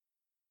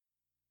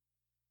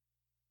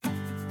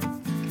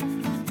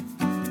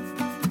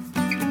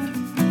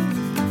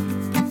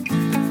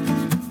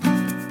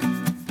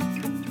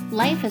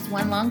Life is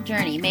one long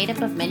journey made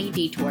up of many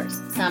detours.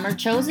 Some are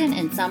chosen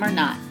and some are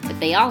not, but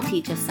they all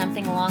teach us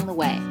something along the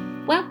way.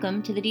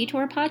 Welcome to the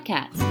Detour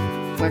Podcast,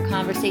 where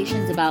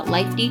conversations about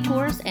life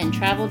detours and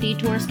travel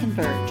detours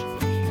converge.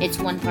 It's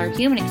one part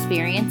human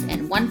experience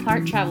and one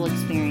part travel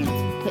experience,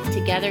 put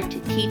together to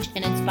teach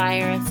and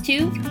inspire us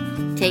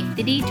to take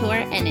the detour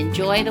and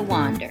enjoy the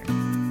wander.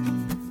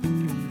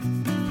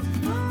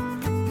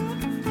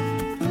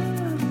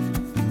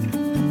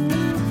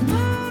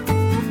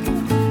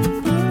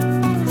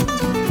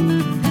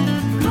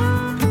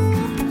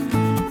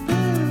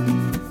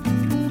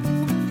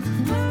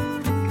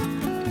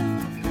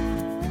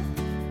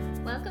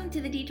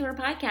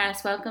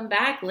 Podcast. Welcome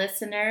back,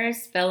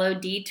 listeners, fellow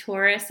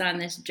detourists on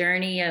this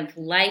journey of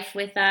life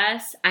with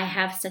us. I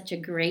have such a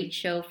great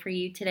show for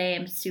you today.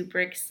 I'm super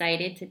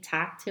excited to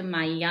talk to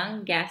my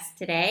young guest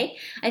today.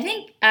 I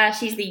think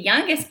she's the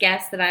youngest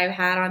guest that I've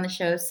had on the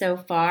show so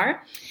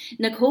far.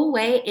 Nicole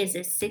Way is a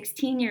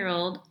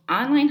 16-year-old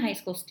online high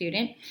school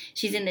student.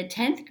 She's in the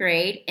 10th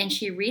grade, and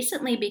she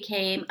recently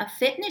became a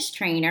fitness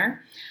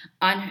trainer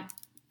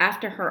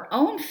after her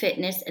own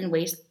fitness and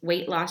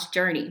weight loss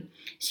journey.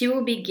 She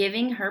will be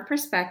giving her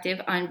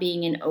perspective on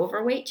being an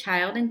overweight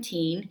child and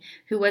teen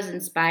who was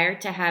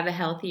inspired to have a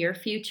healthier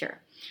future.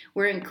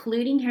 We're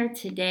including her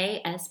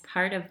today as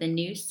part of the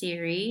new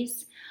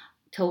series,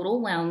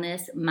 Total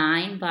Wellness,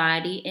 Mind,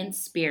 Body, and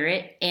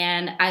Spirit.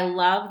 And I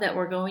love that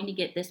we're going to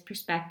get this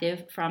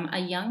perspective from a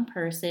young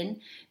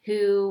person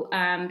who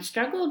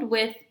struggled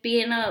with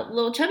being a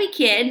little chubby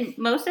kid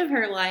most of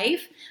her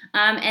life.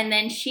 And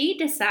then she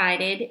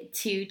decided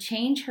to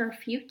change her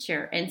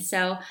future. And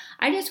so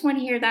I just want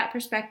to hear that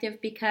perspective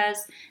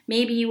because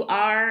maybe you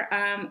are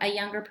a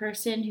younger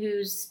person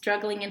who's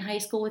struggling in high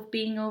school with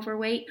being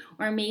overweight,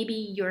 or maybe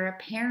you're a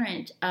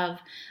parent of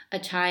a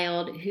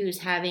child who's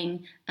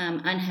having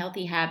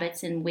unhealthy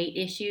habits and weight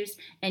issues,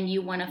 and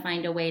you want to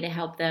find a way to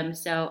help them.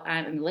 So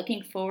I'm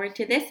looking forward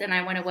to this, and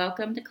I want to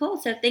welcome Nicole.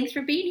 So thanks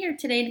for being here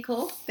today,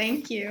 Nicole.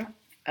 Thank you.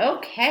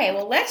 Okay,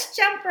 well, let's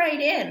jump right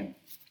in.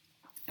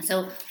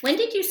 So when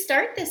did you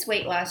start this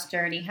weight loss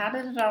journey? How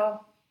did it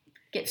all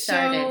get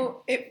started?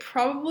 So it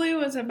probably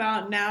was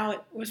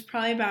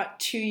probably about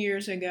 2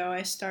 years ago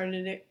I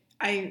started it.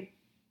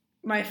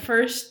 My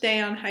first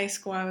day on high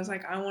school, I was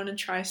like, I want to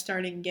try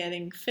starting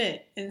getting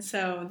fit. And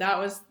so that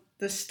was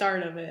the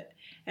start of it.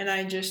 And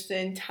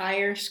the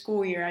entire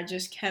school year, I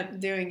just kept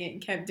doing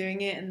it.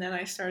 And then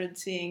I started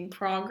seeing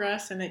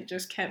progress, and it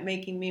just kept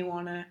making me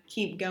want to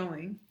keep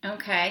going.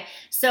 Okay.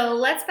 So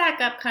let's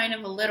back up kind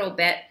of a little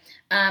bit.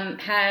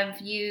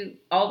 Have you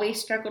always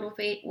struggled with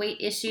weight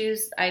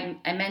issues? I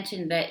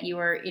mentioned that you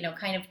were,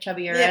 kind of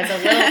chubbier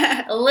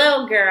as a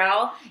little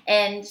girl,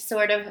 and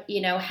sort of,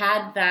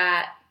 had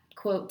that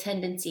quote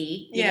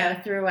tendency,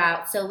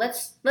 throughout. So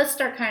let's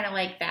start kind of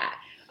like that.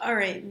 All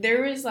right.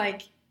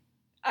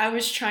 I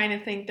was trying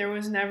to think, there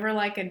was never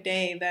like a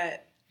day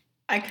that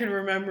I could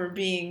remember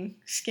being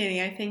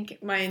skinny. I think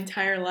my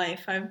entire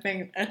life I've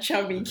been a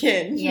chubby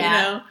kid,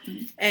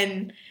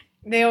 And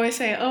they always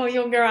say, oh,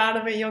 you'll grow out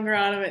of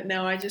it.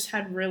 No, I just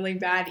had really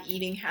bad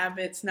eating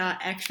habits, not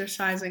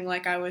exercising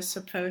like I was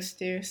supposed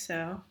to,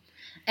 so.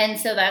 And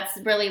so that's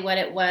really what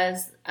it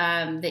was,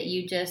 that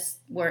you just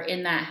were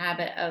in that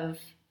habit of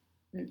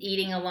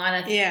eating a lot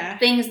of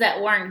things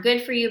that weren't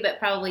good for you but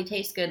probably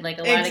taste good, like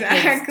a lot of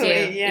kids do.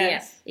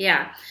 Yes.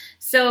 Yeah.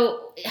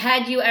 So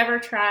had you ever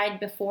tried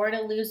before to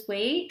lose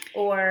weight,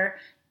 or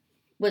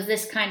was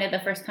this kind of the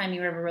first time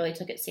you ever really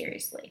took it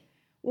seriously?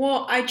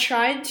 Well, I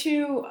tried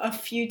to a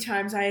few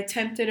times. I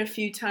attempted a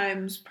few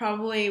times,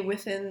 probably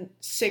within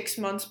 6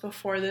 months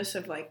before this,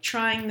 of like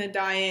trying the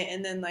diet,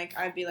 and then like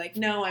I'd be like,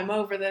 no, I'm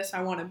over this.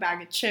 I want a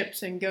bag of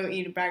chips, and go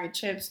eat a bag of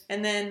chips.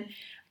 And then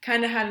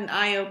kind of had an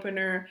eye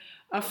opener.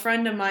 A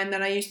friend of mine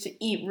that I used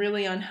to eat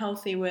really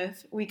unhealthy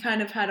with, we kind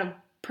of had a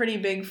pretty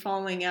big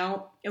falling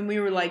out, and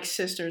we were like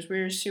sisters. We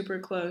were super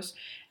close,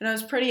 and I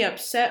was pretty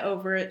upset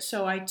over it,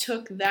 so I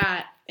took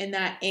that and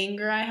that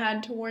anger I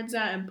had towards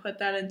that and put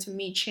that into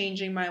me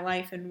changing my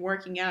life and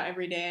working out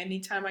every day.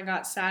 Anytime I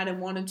got sad and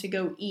wanted to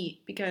go eat,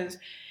 because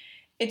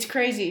it's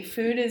crazy.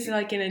 Food is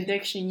like an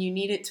addiction. You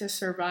need it to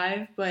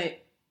survive,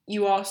 but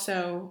you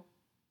also...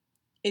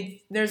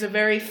 there's a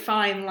very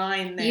fine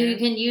line there. You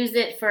can use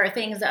it for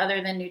things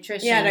other than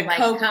nutrition, to like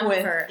cope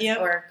comfort with.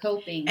 Or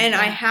coping. And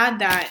I had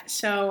that,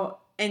 so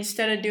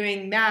instead of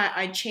doing that,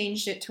 I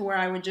changed it to where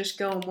I would just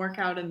go and work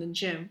out in the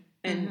gym.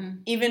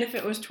 And even if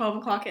it was 12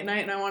 o'clock at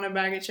night and I want a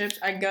bag of chips,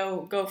 I'd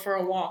go for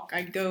a walk.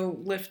 I'd go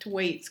lift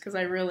weights, because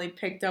I really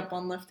picked up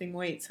on lifting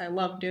weights. I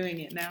love doing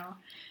it now.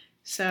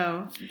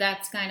 So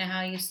that's kind of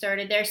how you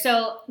started there.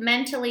 So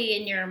mentally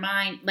in your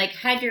mind, like,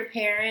 had your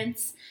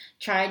parents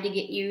tried to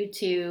get you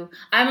to...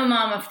 I'm a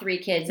mom of 3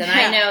 kids, and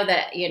I know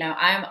that,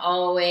 I'm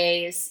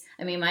always...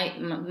 I mean,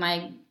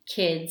 my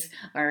kids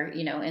are,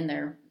 in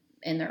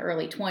their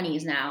early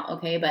 20s now,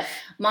 okay? But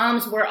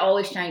moms were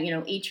always trying,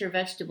 eat your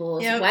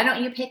vegetables. Yep. Why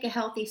don't you pick a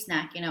healthy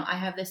snack? I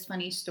have this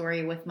funny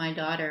story with my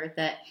daughter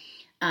that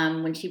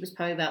when she was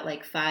probably about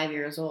like 5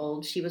 years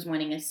old, she was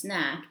wanting a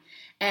snack.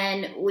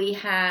 And we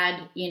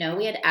had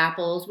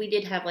apples. We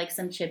did have like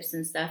some chips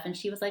and stuff. And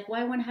she was like,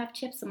 "Why want to have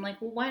chips?" I'm like,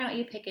 "Well, why don't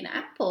you pick an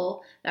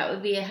apple? That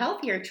would be a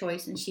healthier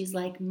choice." And she's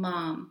like,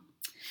 "Mom,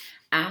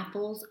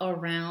 apples are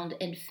round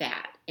and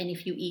fat. And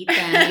if you eat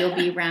them, you'll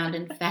be round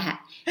and fat.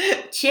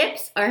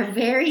 Chips are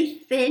very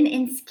thin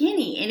and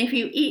skinny. And if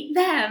you eat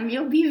them,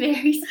 you'll be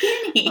very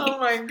skinny." Oh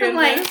my goodness. I'm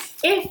like,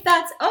 if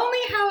that's only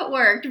how it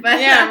worked,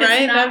 but yeah, that's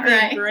right? not That'd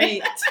right. be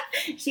great.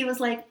 She was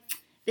like,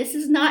 "This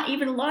is not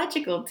even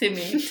logical to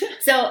me."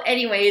 So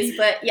anyways,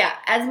 but yeah,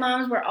 as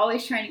moms, we're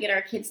always trying to get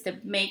our kids to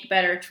make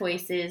better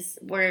choices.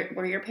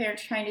 Were your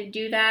parents trying to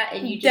do that?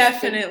 And you just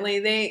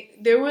Definitely.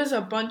 There was a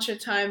bunch of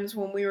times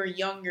when we were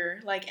younger,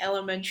 like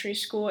elementary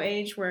school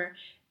age, where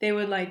they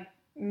would like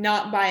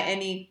not buy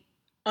any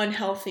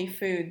unhealthy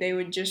food. They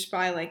would just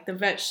buy like the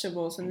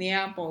vegetables and the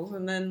apples,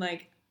 and then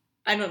like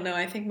I don't know,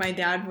 I think my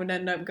dad would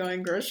end up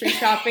going grocery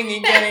shopping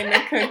and getting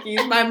the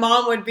cookies. My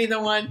mom would be the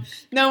one,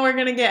 "No, we're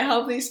going to get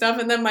healthy stuff."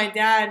 And then my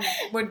dad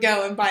would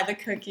go and buy the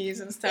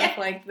cookies and stuff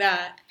like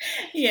that.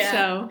 Yeah.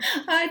 So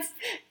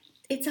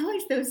it's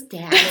always those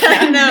dads.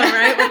 I know,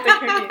 right? With the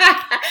cookies.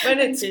 But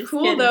it's Just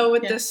cool kidding. though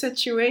with Yeah. this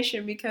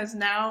situation, because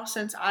now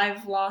since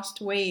I've lost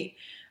weight,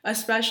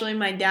 especially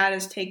my dad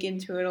has taken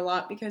to it a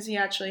lot because he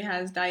actually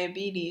has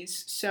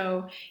diabetes.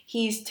 So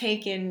he's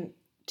taken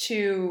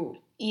to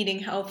eating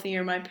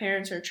healthier. My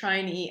parents are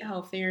trying to eat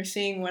healthier,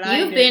 seeing what I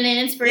do. You've been an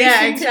inspiration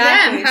Yeah,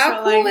 exactly. to them. How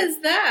So, cool like, is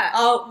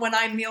that? When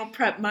I meal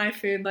prep my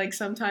food, like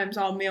sometimes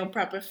I'll meal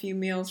prep a few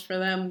meals for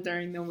them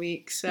during the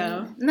week.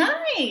 So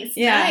Nice.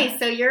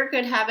 So your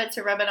good habits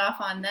are rubbing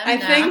off on them I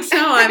now. think so.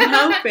 I'm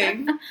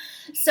hoping.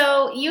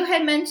 So you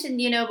had mentioned,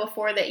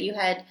 before that you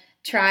had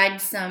tried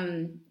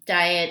some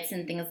diets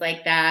and things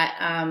like that,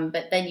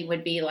 but then you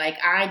would be like,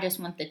 "I just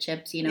want the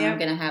chips, I'm Yep.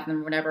 going to have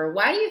them," or whatever.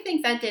 Why do you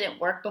think that didn't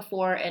work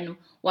before, and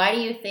why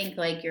do you think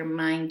like your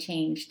mind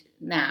changed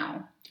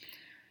now?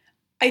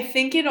 I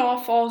think it all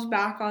falls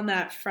back on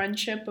that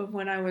friendship of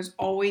when I was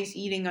always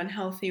eating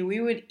unhealthy. We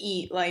would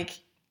eat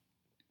like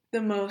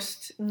the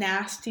most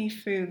nasty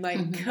food, like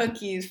Mhm.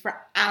 cookies for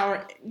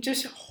hours,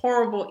 just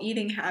horrible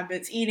eating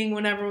habits, eating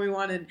whenever we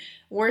wanted.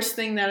 Worst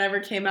thing that ever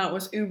came out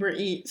was Uber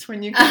Eats,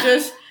 when you could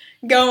just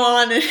go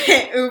on and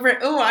hit Uber.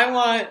 Oh, I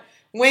want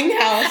Wing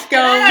House.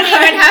 Go. I don't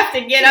even have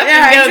to get up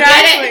and go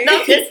get it.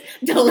 They'll just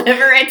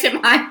deliver it to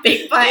my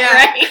big butt,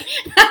 right?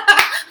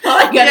 All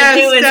I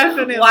gotta do is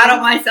definitely. waddle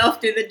myself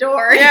through the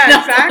door. Yeah, and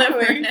they'll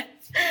deliver exactly.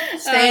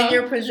 it. Stay in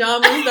your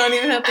pajamas, don't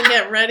even have to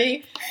get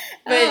ready.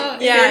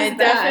 But it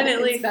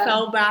definitely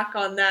fell back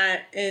on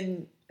that.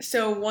 And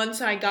so once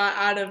I got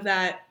out of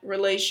that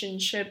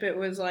relationship, it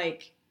was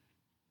like,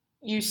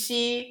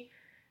 it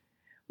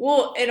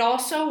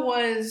also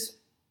was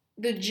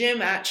the gym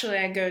actually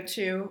I go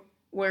to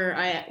where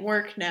I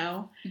work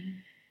now. Mhm.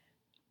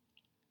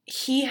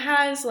 He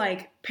has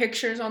like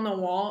pictures on the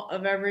wall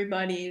of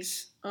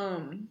everybody's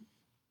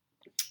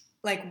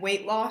like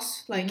weight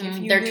loss, like if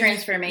you their lose,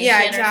 transformation,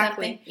 yeah, or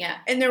exactly. something. Yeah.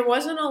 And there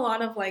wasn't a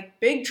lot of like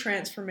big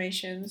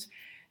transformations.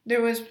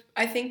 There was,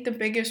 I think the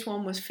biggest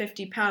one was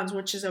 50 pounds,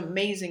 which is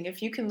amazing.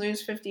 If you can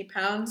lose 50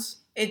 pounds,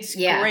 it's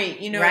great.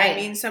 You know what I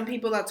mean? Some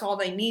people, that's all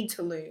they need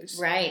to lose.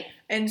 Right.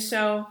 And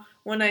so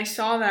when I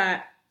saw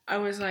that, I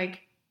was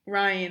like,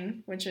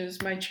 Ryan, which is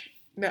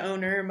the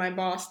owner, my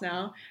boss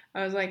now,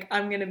 I was like,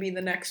 I'm going to be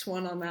the next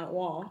one on that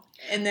wall.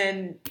 And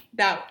then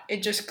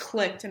it just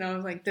clicked, and I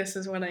was like, this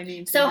is what I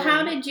need to do. So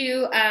how did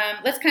you,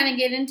 let's kind of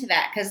get into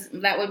that, because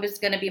that was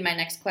going to be my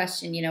next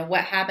question.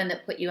 What happened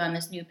that put you on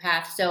this new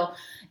path? So,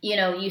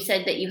 you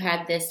said that you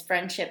had this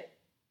friendship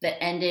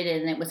that ended,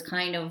 and it was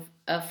kind of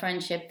a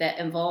friendship that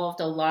involved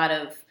a lot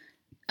of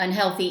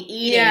unhealthy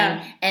eating.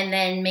 Yeah. And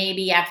then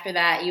maybe after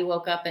that you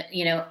woke up,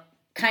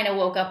 kind of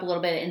woke up a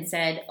little bit and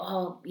said,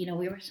 "Oh,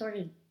 we were sort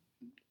of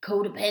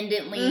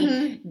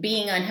codependently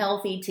being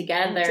unhealthy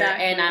together."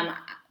 Exactly. And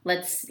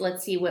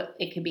let's see what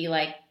it could be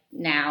like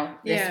now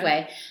this Yeah.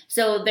 way.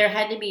 So there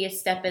had to be a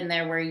step in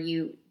there where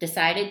you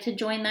decided to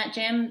join that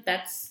gym.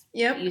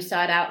 Yep. You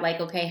sought out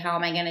like, okay, how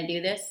am I going to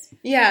do this?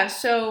 Yeah,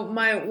 so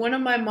one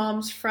of my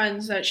mom's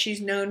friends that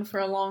she's known for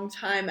a long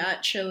time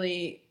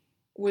actually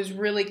was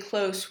really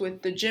close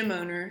with the gym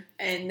owner,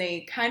 and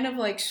they kind of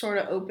like sort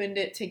of opened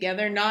it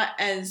together, not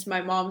as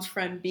my mom's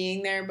friend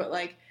being there, but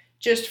like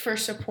just for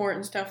support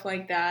and stuff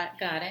like that.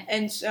 Got it.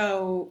 And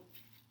so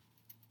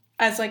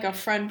as like a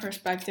friend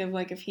perspective,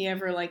 like if he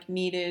ever like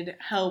needed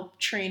help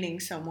training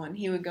someone,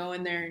 he would go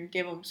in there and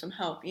give him some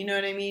help. You know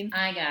what I mean?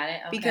 I got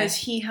it. Okay. Because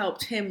he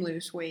helped him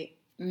lose weight.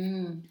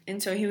 And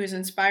so he was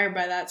inspired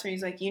by that. So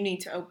he's like, you need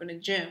to open a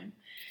gym.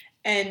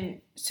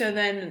 And so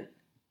then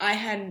I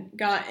had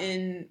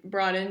gotten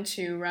brought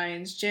into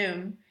Ryan's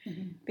gym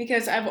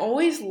because I've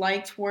always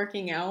liked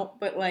working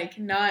out, but like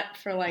not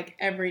for like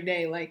every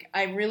day. Like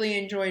I really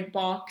enjoyed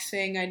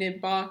boxing. I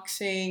did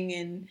boxing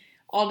and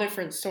all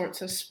different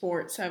sorts of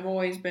sports. I've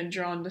always been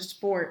drawn to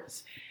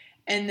sports.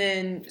 And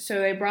then so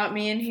they brought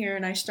me in here,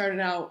 and I started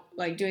out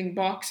like doing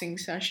boxing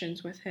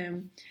sessions with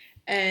him.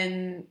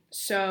 And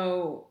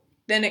so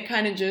then it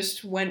kind of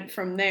just went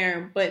from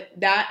there. But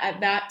at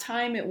that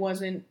time, it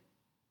wasn't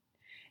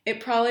it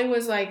probably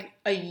was like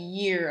a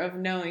year of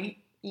knowing,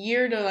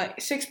 year to like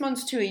 6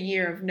 months to a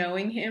year of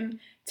knowing him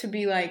to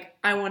be like,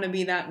 I want to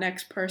be that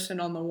next person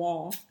on the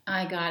wall.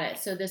 I got it.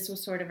 So this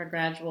was sort of a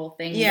gradual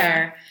thing Yeah.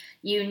 where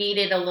you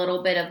needed a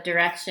little bit of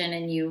direction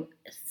and you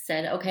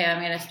said, okay, I'm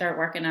going to start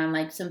working on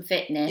like some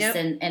fitness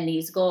Yep. and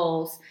these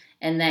goals.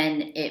 And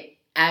then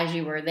as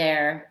you were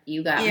there,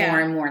 you got Yeah.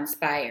 more and more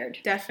inspired.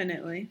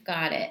 Definitely.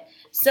 Got it.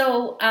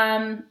 So,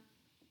 how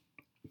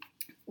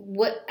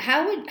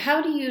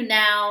do you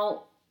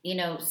now,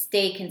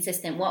 stay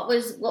consistent? What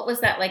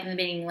was that like in the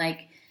beginning?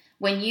 Like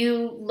when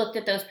you looked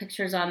at those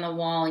pictures on the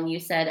wall and you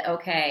said,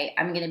 okay,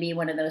 I'm going to be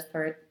one of those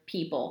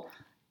people,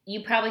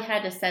 you probably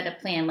had to set a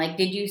plan. Like,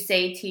 did you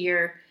say to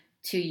your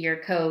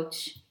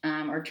coach,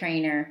 or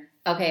trainer,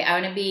 okay, I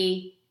want to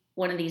be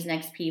one of these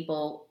next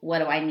people. What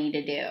do I need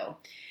to do?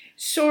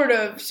 Sort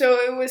of. So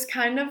it was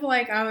kind of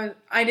like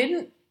I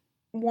didn't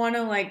want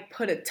to like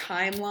put a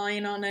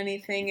timeline on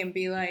anything and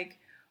be like,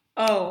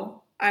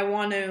 oh, I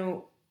want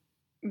to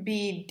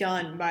be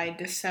done by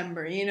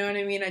December. You know what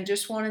I mean? I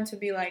just wanted to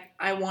be like,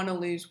 I want to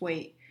lose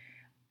weight.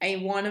 I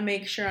want to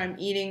make sure I'm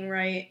eating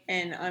right,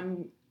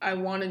 and I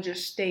want to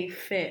just stay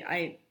fit.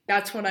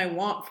 That's what I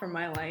want for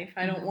my life.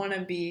 I don't want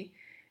to be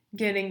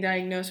getting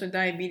diagnosed with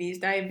diabetes.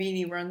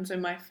 Diabetes runs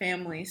in my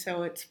family,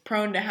 so it's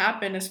prone to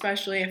happen,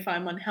 especially if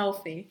I'm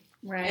unhealthy.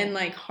 Right. And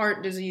like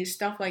heart disease,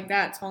 stuff like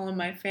that, it's all in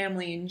my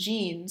family and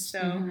genes.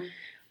 So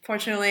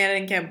fortunately, I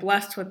didn't get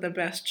blessed with the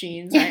best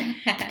genes. I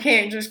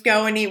can't just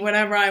go and eat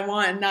whatever I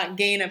want and not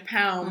gain a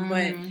pound.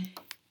 But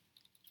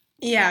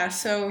yeah,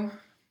 so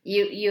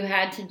you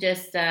had to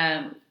just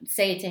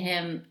say to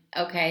him,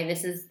 okay,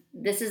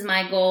 this is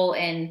my goal,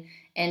 and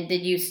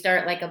did you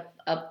start like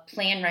a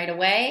plan right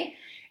away?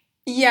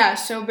 Yeah,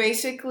 so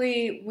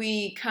basically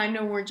we kind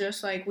of were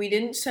just like, we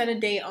didn't set a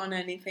date on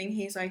anything.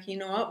 He's like, you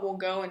know what, we'll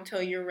go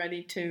until you're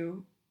ready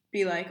to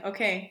be like,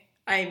 okay,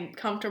 I'm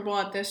comfortable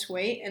at this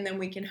weight, and then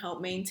we can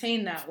help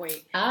maintain that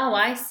weight. Oh,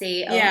 I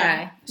see. Okay.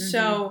 Yeah.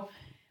 So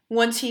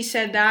once he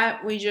said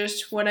that,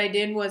 what I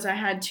did was I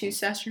had two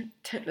sessions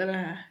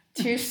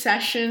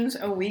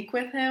a week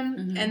with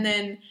him, and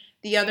then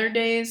the other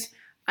days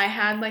I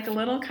had like a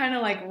little kind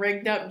of like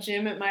rigged up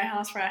gym at my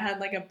house where I had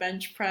like a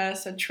bench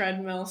press, a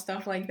treadmill,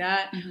 stuff like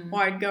that,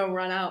 or I'd go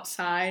run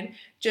outside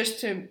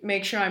just to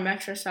make sure I'm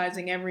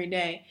exercising every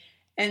day.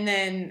 And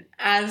then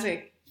as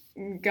it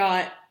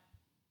got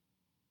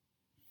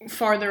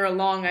farther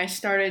along, I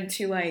started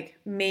to like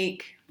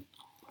make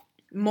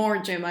more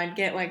gym. I'd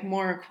get like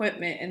more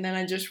equipment, and then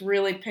I just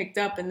really picked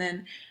up, and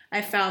then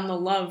I found the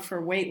love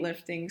for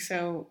weightlifting.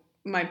 So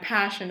my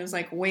passion is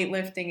like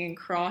weightlifting and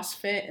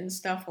CrossFit and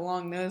stuff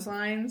along those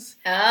lines.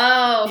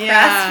 Oh,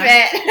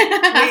 yeah.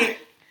 CrossFit.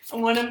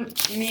 One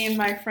of me and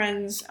my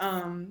friends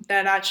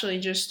that actually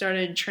just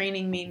started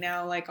training me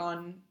now, like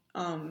on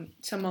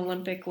some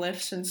Olympic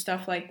lifts and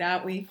stuff like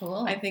that.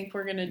 Cool. I think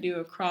we're gonna do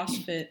a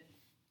CrossFit.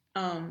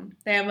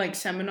 They have like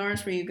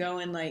seminars where you go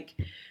and like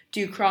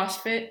do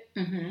CrossFit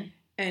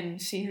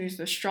and see who's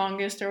the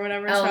strongest or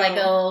whatever. Oh, so, like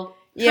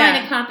a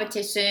kind of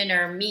competition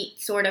or meet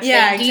sort of thing.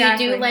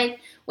 Exactly. Do you do like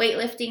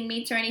weightlifting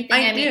meets or anything?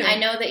 I mean, I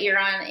know that you're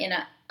in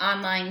an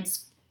online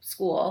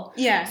school.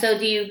 Yeah. So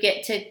do you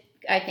get to?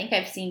 I think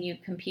I've seen you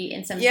compete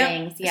in some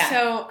things. Yeah.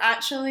 So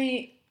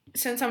actually,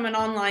 since I'm an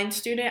online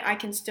student, I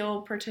can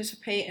still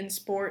participate in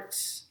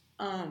sports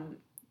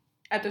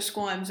at the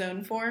school I'm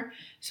zoned for.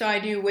 So I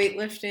do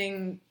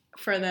weightlifting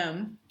for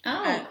them.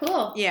 Oh,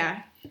 cool.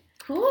 Yeah.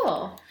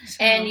 Cool. So,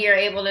 and you're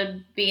able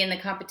to be in the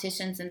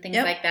competitions and things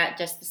like that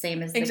just the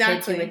same as the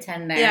kids who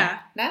attend there. Yeah.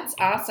 That's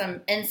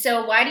awesome. And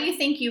so why do you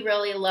think you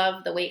really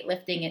love the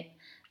weightlifting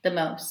the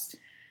most?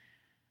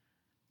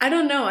 I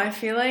don't know. I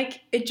feel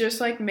like it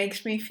just like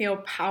makes me feel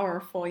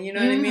powerful. You know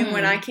what I mean?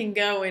 When I can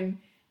go and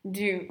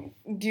do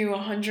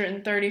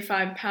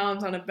 135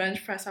 pounds on a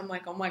bench press, I'm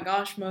like, oh my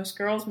gosh, most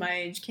girls my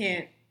age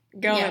can't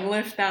go and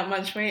lift that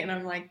much weight, and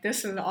I'm like,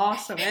 this is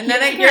awesome. And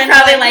then you're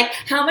probably like,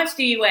 how much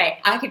do you weigh?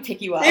 I could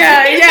pick you up.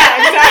 Yeah,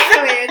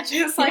 exactly. It's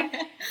just like,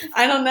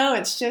 I don't know.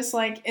 It's just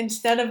like,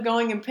 instead of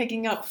going and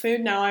picking up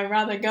food now, I'd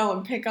rather go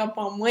and pick up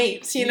on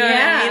weights. You know what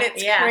I mean?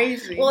 It's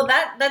crazy. Well,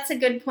 that's a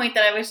good point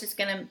that I was just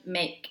gonna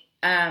make.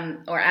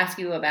 Or ask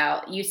you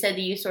about. You said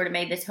that you sort of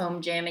made this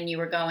home gym and you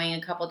were going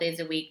a couple days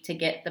a week to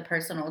get the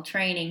personal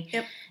training.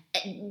 Yep.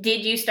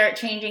 Did you start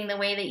changing the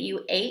way that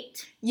you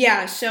ate?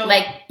 Yeah, so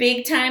like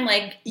big time.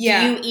 Like, do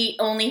you eat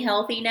only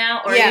healthy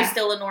now, or are you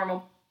still a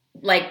normal?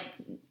 Like,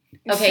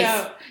 okay,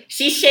 so,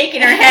 she's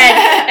shaking her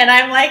head, and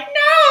I'm like, no,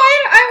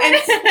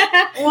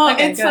 I well,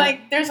 okay, it's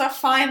like there's a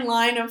fine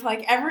line of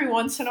like every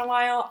once in a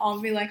while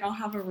I'll be like, I'll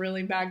have a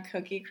really bad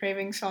cookie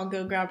craving, so I'll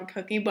go grab a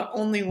cookie, but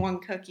only one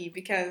cookie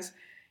because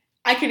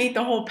I could eat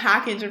the whole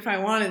package if I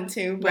wanted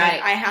to, but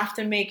I have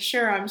to make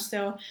sure I'm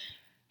still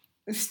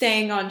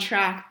staying on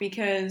track,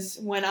 because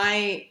when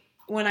I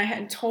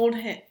had told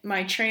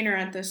my trainer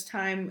at this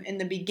time in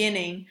the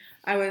beginning,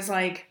 I was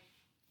like,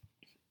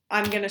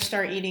 I'm going to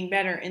start eating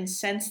better. And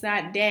since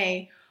that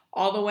day,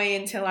 all the way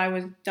until I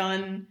was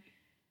done,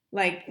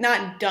 like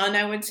not done,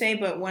 I would say,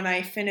 but when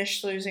I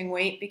finished losing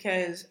weight,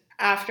 because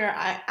after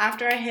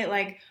I hit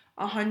like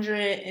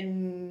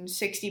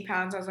 160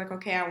 pounds, I was like,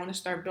 okay, I want to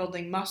start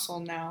building muscle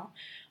now.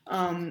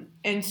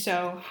 And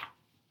so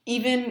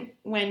even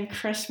when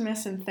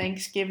Christmas and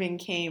Thanksgiving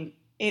came,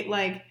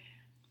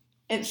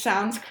 it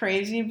sounds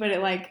crazy, but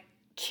it like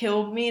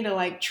killed me to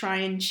like try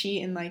and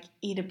cheat and like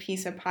eat a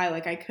piece of pie.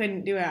 Like I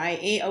couldn't do it. I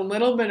ate a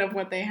little bit of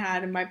what they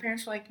had, and my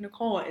parents were like,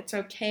 Nicole, it's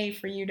okay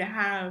for you to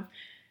have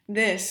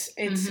this.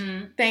 It's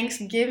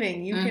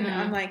Thanksgiving. You can.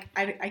 I'm like,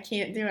 I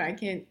can't do it. I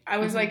can't. I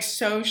was like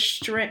so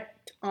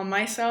strict on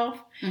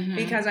myself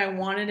because I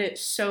wanted it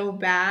so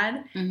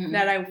bad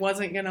that I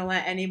wasn't gonna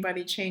let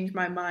anybody change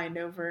my mind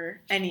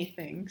over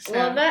anything. So.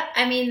 Well,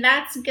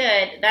 that's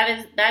good.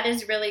 That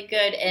is really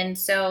good, and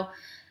so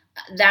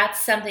that's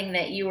something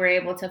that you were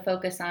able to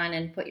focus on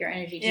and put your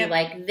energy to. Yep.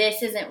 Like,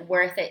 this isn't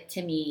worth it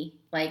to me.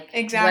 Like,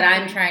 what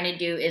I'm trying to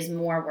do is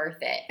more worth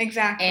it.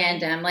 Exactly.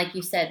 And like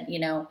you said,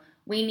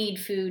 we need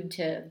food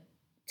to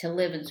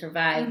live and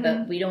survive,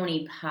 but we don't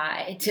need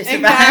pie to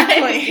survive.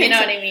 Exactly. You know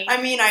what I mean?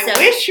 I mean, I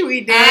wish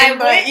we did, I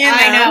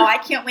know. I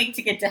can't wait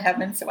to get to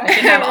heaven so I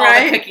can have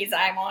all the cookies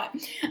I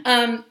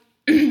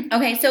want.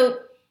 Okay, so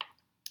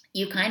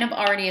you kind of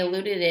already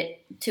alluded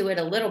to it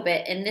a little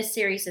bit, and this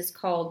series is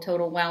called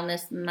Total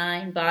Wellness,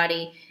 Mind,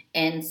 Body,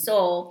 and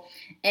Soul.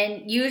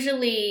 And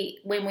usually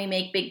when we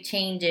make big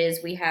changes,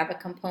 we have a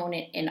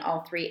component in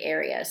all three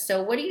areas.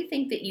 So what do you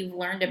think that you've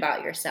learned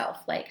about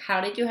yourself? Like,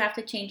 how did you have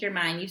to change your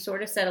mind? You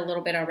sort of said a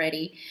little bit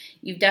already.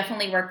 You've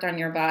definitely worked on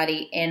your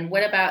body. And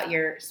what about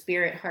your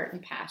spirit, heart,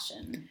 and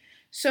passion?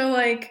 So,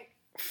 like,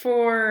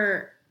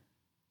 for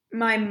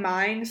my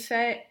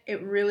mindset,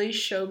 it really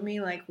showed me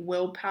like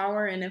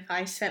willpower, and if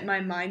I set my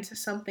mind to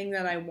something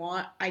that I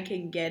want, I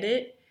can get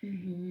it.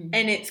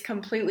 And it's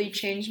completely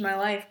changed my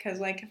life, because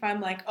like if I'm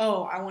like,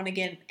 oh, I want to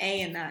get an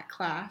A in that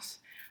class,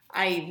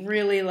 I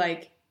really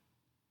like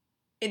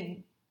it.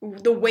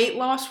 The weight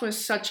loss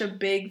was such a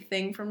big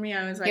thing for me.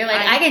 I was like, you're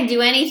like, I can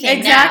do anything.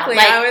 Exactly.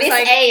 Now. Like, I was this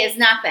like, A is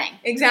nothing.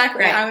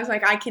 Exactly. Right. I was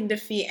like, I can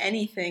defeat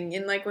anything.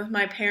 And like with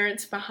my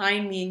parents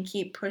behind me and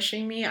keep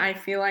pushing me, I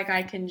feel like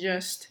I can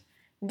just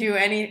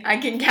I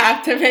can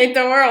captivate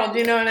the world.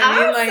 You know what I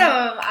mean?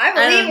 Awesome. Like, I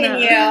believe in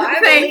you.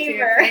 I'm a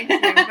believer. Thank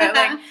you. But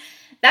like,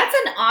 that's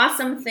an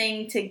awesome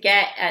thing to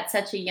get at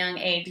such a young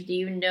age. Do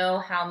you know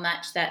how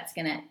much that's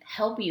going to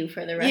help you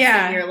for the rest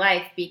of your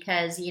life?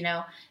 Because,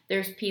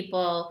 there's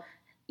people,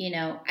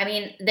 I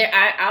mean,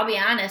 I'll be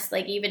honest,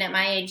 like even at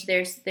my age,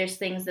 there's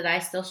things that I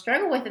still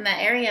struggle with in that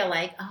area.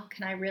 Like, oh,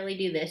 can I really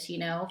do this?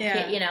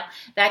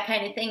 That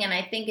kind of thing. And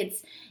I think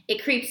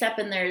it creeps up,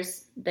 and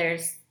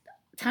there's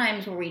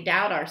times where we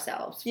doubt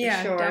ourselves for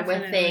sure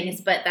definitely. With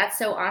things, but that's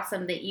so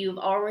awesome that you've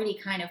already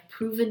kind of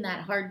proven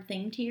that hard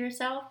thing to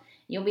yourself.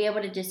 You'll be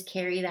able to just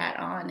carry that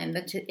on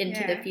into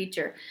the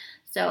future.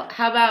 So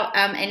how about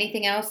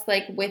anything else,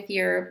 like with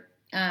your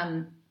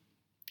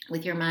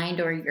mind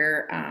or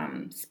your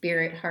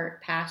spirit,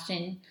 heart,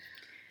 passion?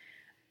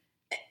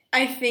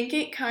 I think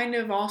it kind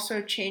of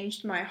also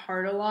changed my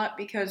heart a lot,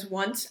 because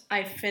once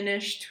I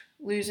finished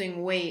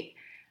losing weight,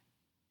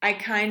 I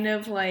kind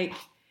of like,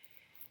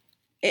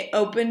 it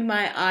opened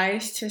my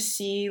eyes to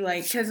see,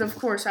 like, because of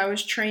course I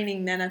was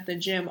training then at the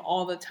gym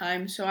all the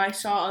time, so I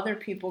saw other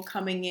people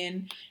coming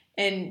in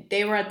and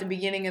they were at the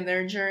beginning of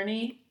their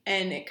journey,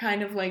 and it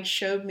kind of like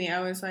showed me, I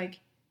was like,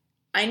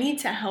 I need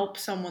to help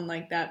someone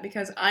like that,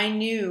 because I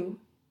knew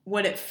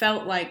what it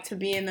felt like to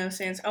be in those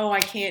stands. Oh,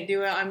 I can't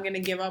do it, I'm going to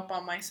give up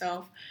on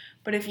myself.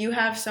 But if you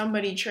have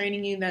somebody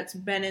training you that's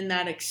been in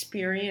that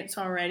experience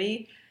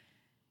already,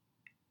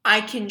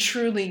 I can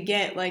truly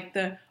get like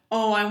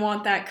I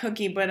want that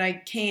cookie, but I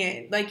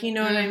can't. Like, you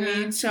know what I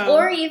mean? So,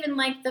 or even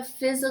like the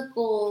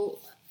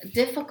physical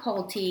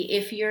difficulty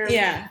if you're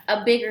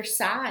a bigger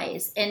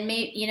size, and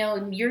maybe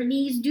your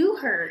knees do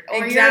hurt,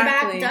 or your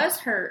back does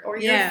hurt, or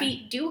your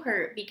feet do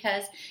hurt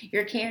because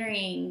you're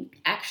carrying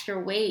extra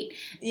weight.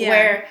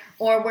 Where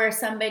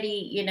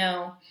somebody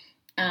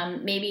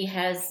maybe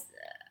has,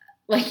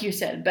 like you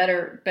said,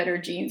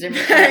 better genes or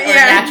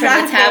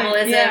natural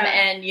metabolism,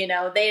 and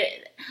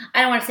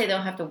I don't want to say they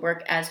don't have to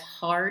work as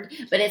hard,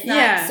 but it's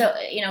not so,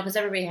 because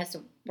everybody has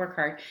to work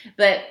hard,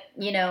 but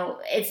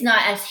it's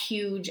not as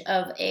huge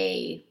of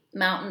a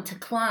mountain to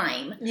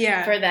climb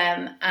for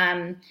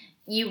them.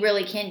 You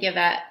really can give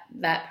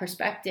that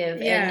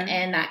perspective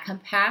and that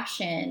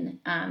compassion.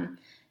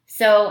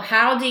 So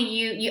how do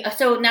you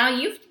so now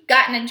you've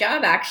gotten a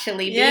job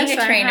actually being a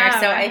trainer,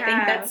 I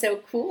think that's so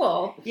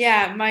cool.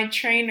 Yeah, my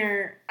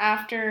trainer,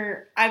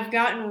 after I've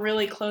gotten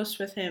really close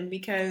with him,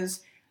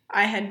 because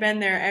I had been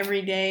there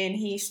every day, and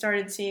he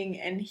started seeing,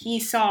 and he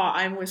saw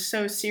I was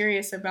so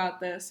serious about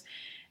this.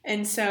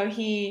 And so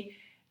he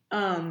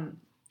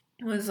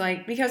was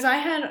like, because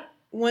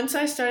once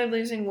I started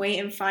losing weight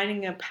and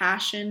finding a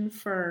passion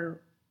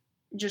for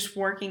just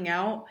working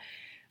out,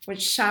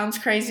 which sounds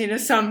crazy to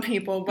some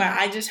people, but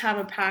I just have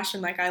a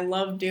passion. Like, I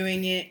love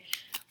doing it.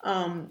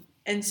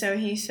 And so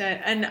he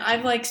said, and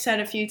I've like said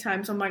a few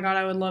times, oh my God,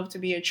 I would love to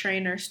be a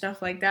trainer,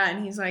 stuff like that.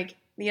 And he's like,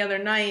 the other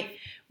night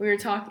we were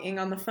talking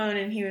on the phone,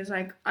 and he was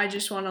like, I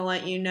just want to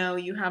let you know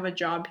you have a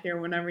job here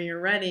whenever you're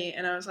ready.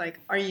 And I was like,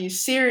 are you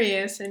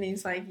serious? And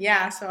he's like,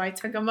 yeah. So I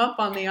took him up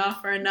on the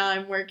offer, and now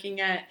I'm working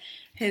at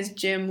his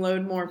gym,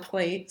 Load More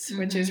Plates,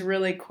 which is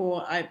really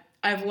cool.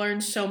 I've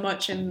learned so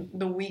much in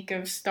the week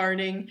of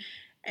starting,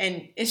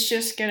 and it's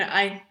just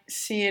I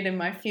see it in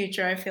my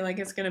future. I feel like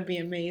it's gonna be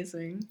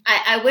amazing.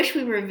 I wish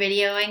we were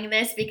videoing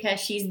this because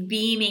she's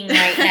beaming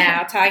right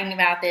now talking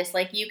about this.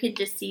 Like, you could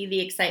just see the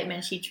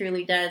excitement. She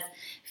truly does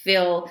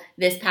feel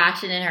this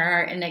passion in her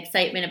heart and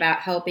excitement about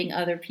helping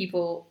other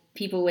people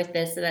with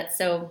this. So that's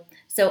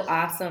so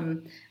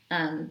awesome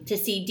to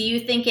see. Do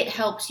you think it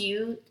helps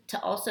you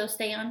to also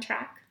stay on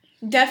track?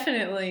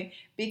 Definitely,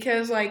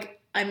 because like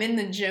I'm in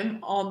the gym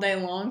all day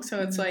long,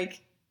 so it's like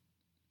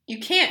you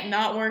can't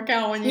not work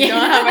out when you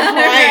don't have a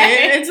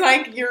client. It's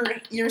like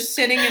you're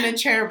sitting in a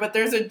chair, but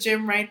there's a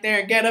gym right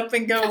there. Get up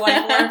and go,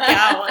 like, work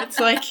out. It's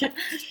like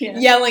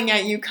yelling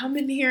at you, come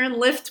in here and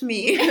lift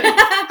me.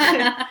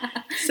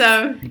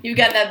 So you've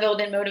got that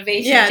built-in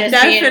motivation, just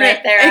definitely, being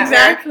right there.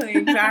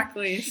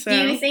 Exactly. So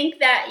do you think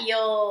that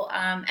you'll?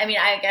 I mean,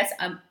 I guess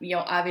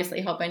you'll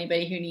obviously help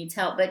anybody who needs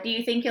help, but do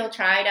you think you'll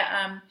try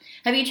to?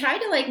 Have you tried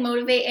to like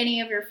motivate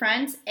any of your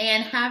friends,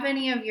 and have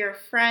any of your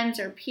friends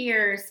or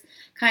peers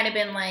kind of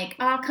been like,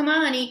 oh, come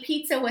on, eat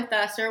pizza with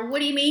us, or what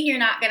do you mean you're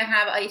not going to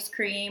have ice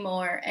cream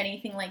or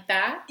anything like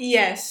that?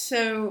 Yes.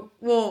 So,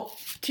 well,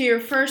 to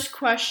your first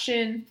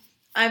question,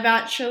 I've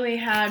actually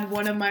had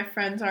one of my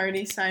friends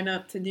already sign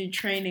up to do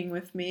training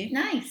with me.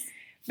 Nice.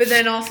 But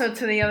then also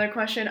to the other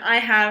question, I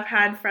have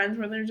had friends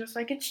where they're just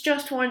like, it's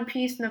just one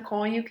piece,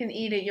 Nicole, you can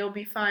eat it, you'll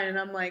be fine. And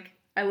I'm like,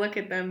 I look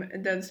at them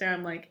and dead stare,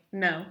 I'm like,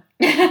 no.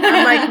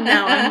 I'm like,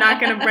 no, I'm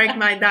not going to break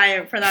my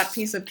diet for that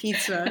piece of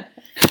pizza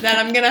that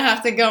I'm going to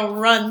have to go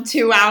run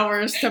 2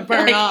 hours to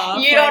burn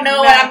off. You don't know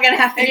what I'm going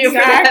to have to do for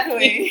that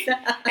pizza.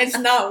 It's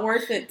not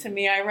worth it to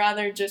me. I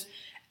rather just,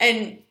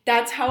 and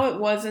that's how it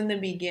was in the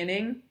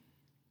beginning.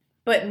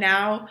 But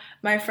now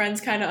my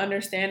friends kind of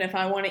understand if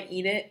I want to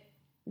eat it,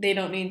 they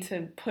don't need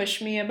to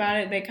push me about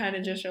it. They kind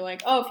of just are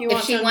like, oh,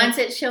 if she wants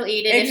it, she'll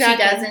eat it.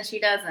 Exactly. If she doesn't, she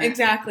doesn't.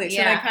 Exactly.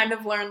 So I kind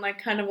of learned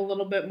like kind of a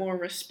little bit more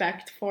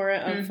respect for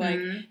it of like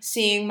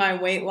seeing my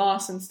weight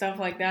loss and stuff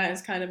like that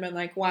has kind of been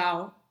like,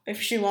 wow, if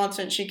she wants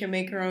it, she can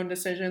make her own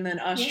decision than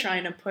us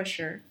trying to push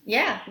her.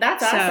 Yeah,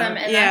 that's awesome.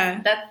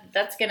 And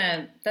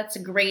that's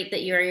great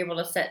that you're able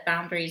to set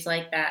boundaries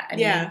like that. I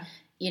mean,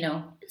 you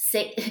know,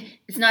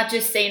 it's not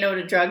just say no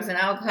to drugs and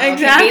alcohol.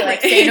 Exactly. It can be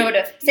like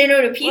say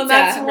no to pizza. Well,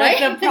 that's right?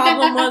 what the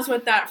problem was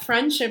with that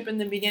friendship in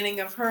the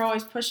beginning of her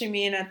always pushing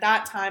me. And at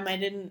that time,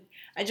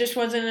 I just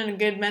wasn't in a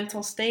good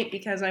mental state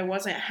because I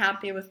wasn't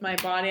happy with my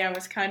body. I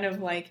was kind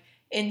of like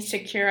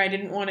insecure. I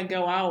didn't want to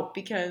go out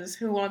because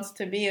who wants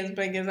to be as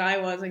big as I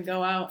was and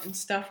go out and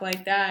stuff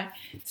like that.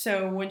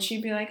 So when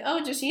she'd be like,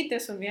 oh, just eat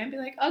this with me, I'd be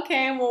like,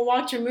 okay, and we'll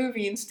watch a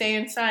movie and stay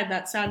inside.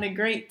 That sounded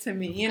great to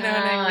me. You know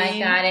what I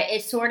mean? I got it.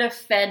 It sort of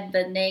fed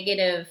the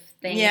negative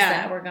things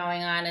that were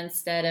going on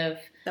instead of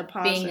the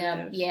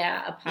positive. Being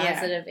a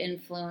positive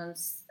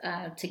influence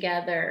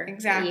together.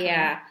 Exactly.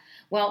 Yeah.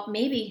 Well,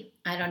 maybe,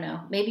 I don't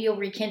know, maybe you'll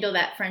rekindle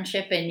that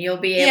friendship and you'll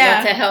be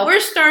able to help. We're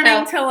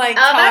starting to like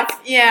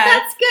talk.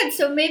 That's good.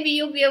 So maybe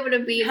you'll be able to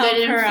be a good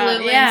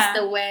influence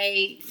the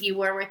way you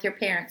were with your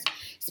parents.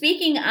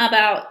 Speaking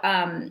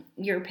about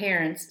your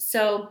parents,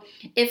 so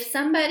if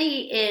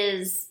somebody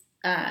is,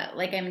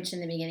 like I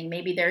mentioned in the beginning,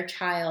 maybe their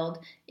child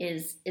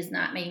is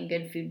not making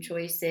good food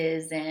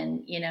choices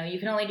and, you know, you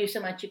can only do so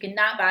much. You can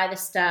not buy the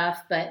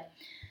stuff, but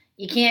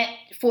you can't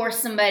force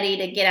somebody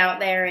to get out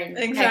there and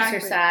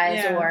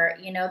exercise or,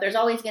 you know, there's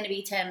always going to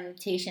be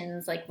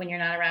temptations like when you're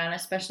not around,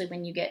 especially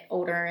when you get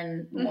older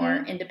and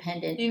more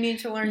independent. You need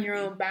to learn your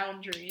own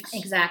boundaries.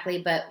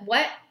 Exactly. But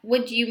what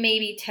would you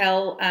maybe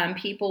tell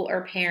people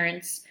or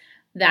parents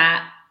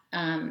that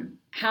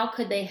how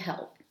could they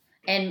help?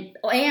 And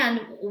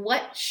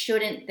what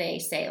shouldn't they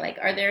say? Like,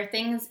 are there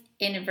things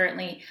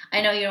inadvertently,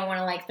 I know you don't want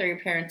to like throw your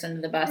parents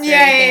under the bus or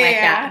anything like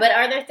that, but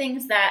are there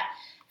things that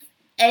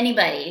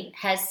anybody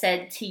has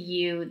said to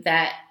you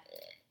that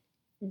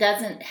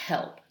doesn't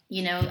help?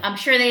 You know, I'm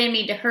sure they didn't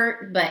mean to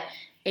hurt, but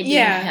it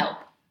didn't help.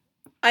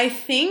 I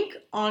think,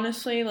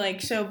 honestly,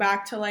 like, so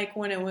back to, like,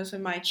 when it was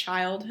in my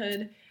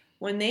childhood,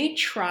 when they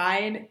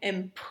tried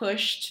and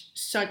pushed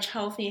such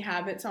healthy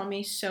habits on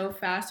me so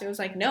fast, it was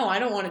like, no, I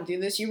don't want to do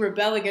this. You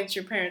rebel against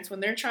your parents. When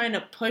they're trying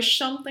to push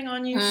something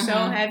on you so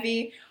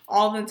heavy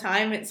all the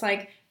time, it's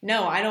like,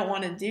 no, I don't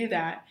want to do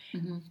that.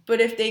 But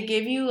if they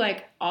give you,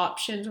 like,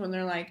 options when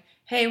they're like,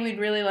 hey, we'd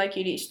really like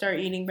you to start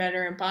eating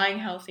better and buying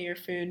healthier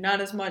food, not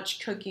as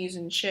much cookies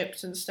and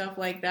chips and stuff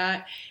like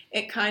that,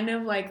 it kind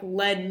of, like,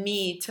 led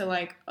me to,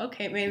 like,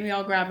 okay, maybe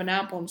I'll grab an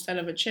apple instead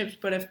of a chips.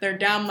 But if they're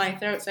down my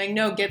throat saying,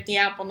 no, get the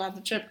apple, not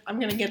the chip, I'm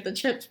going to get the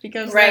chips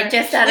because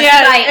just out of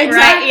spite, exactly,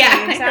 right?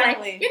 Yeah,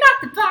 exactly. You're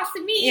not the boss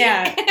of me.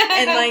 Yeah,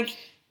 and, like,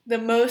 the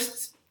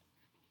most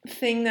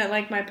thing that,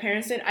 like, my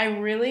parents did, I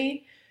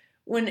really,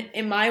 when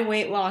in my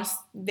weight loss,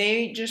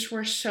 they just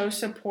were so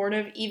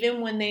supportive,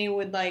 even when they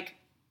would, like,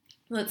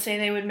 let's say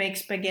they would make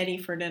spaghetti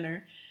for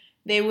dinner.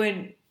 They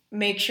would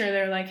make sure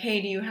they're like,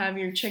 hey, do you have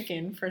your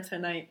chicken for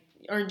tonight?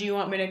 Or do you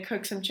want me to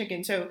cook some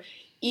chicken? So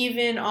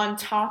even on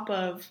top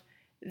of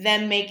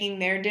them making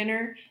their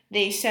dinner,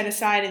 they set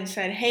aside and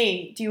said,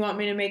 hey, do you want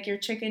me to make your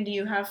chicken? Do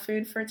you have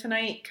food for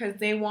tonight? Because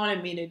they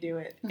wanted me to do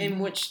it. In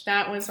which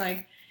that was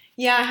like,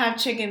 yeah, I have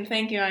chicken.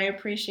 Thank you. I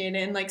appreciate it.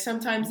 And like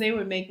sometimes they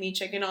would make me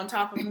chicken on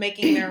top of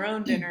making their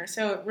own dinner.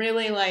 So it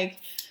really like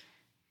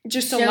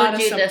just a lot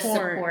of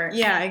support.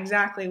 Yeah,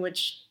 exactly.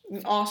 Which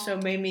also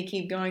made me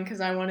keep going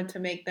because I wanted to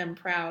make them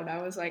proud.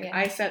 I was like,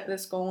 I set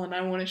this goal and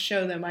I want to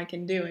show them I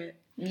can do it.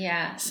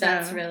 Yeah, so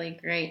that's really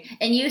great.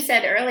 And you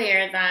said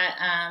earlier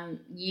that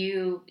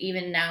you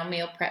even now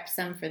meal prep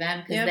some for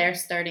them because they're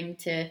starting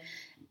to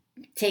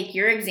take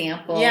your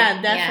example. Yeah,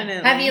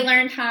 definitely. Yeah. Have you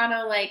learned how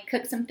to like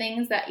cook some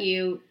things that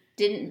you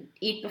didn't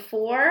eat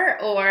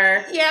before,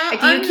 or do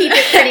you keep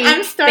it pretty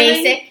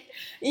basic?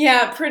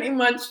 Yeah, pretty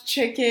much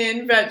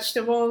chicken,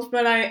 vegetables,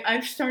 but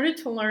I've started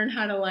to learn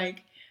how to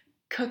like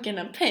cook in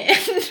a pan.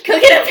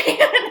 Cook in a pan.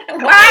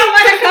 Wow,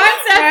 what a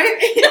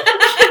concept!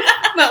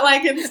 But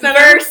like instead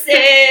versus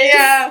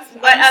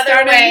what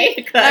other way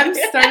to cook?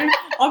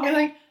 I'll be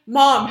like,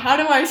 Mom, how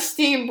do I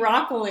steam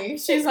broccoli?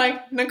 She's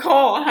like,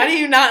 Nicole, how do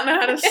you not know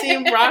how to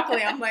steam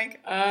broccoli? I'm like,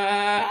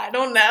 I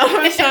don't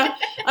know. So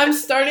I'm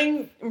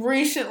starting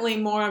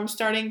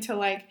to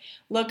like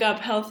look up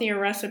healthier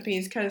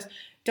recipes because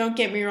don't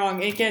get me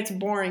wrong, it gets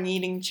boring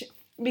eating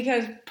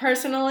because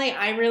personally,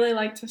 I really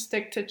like to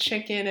stick to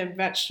chicken and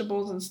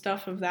vegetables and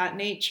stuff of that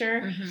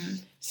nature. Mm-hmm.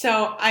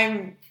 So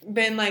I've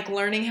been like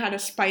learning how to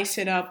spice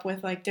it up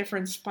with like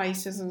different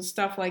spices and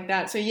stuff like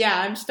that. So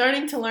yeah, I'm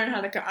starting to learn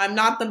how to cook. I'm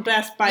not the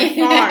best by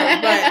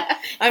far, but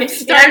I'm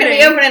starting. You're not going to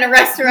be opening a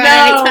restaurant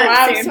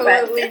anytime soon. No,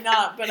 absolutely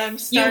not. But I'm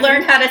starting. You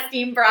learned how to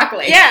steam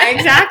broccoli. Yeah,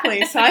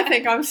 exactly. So I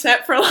think I'm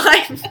set for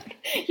life.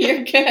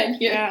 You're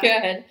good. You're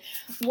good.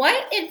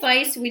 What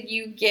advice would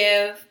you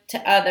give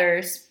to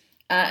others,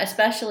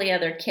 especially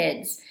other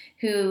kids,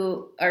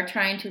 who are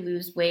trying to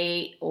lose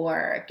weight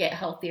or get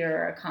healthier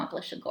or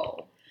accomplish a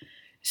goal?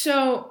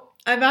 So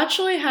I've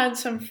actually had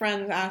some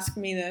friends ask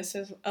me this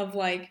of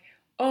like,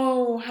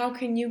 oh, how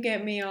can you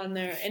get me on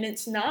there? And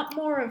it's not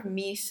more of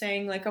me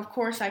saying like, of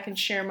course I can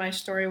share my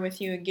story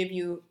with you and give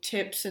you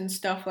tips and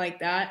stuff like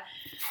that.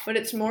 But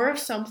it's more of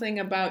something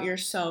about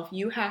yourself.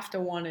 You have to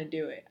want to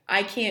do it.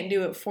 I can't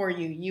do it for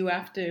you. You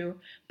have to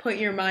put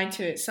your mind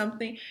to it.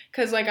 Something,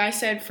 because like I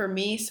said, for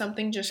me,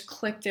 something just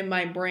clicked in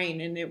my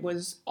brain and it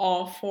was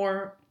all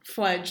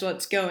full-fledged,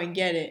 let's go and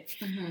get it.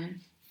 Mm-hmm.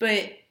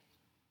 But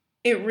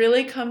it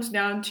really comes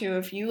down to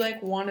if you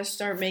like want to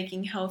start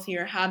making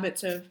healthier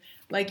habits of,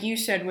 like you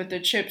said, with the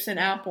chips and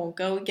apple,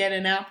 go get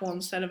an apple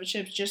instead of a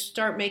chips. Just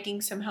start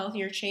making some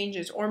healthier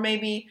changes. Or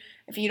maybe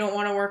if you don't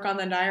want to work on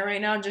the diet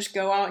right now, just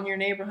go out in your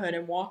neighborhood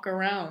and walk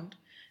around.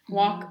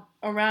 Walk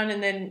around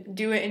and then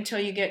do it until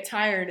you get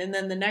tired. And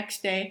then the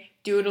next day,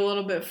 do it a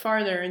little bit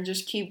farther and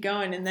just keep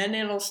going. And then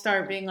it'll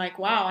start being like,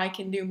 wow, I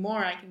can do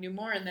more.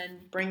 And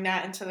then bring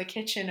that into the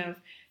kitchen of,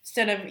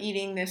 instead of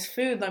eating this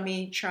food, let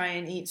me try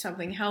and eat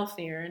something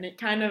healthier. And it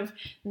kind of,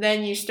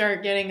 then you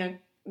start getting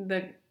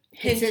the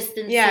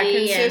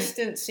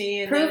consistency.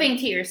 And proving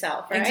to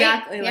yourself, right?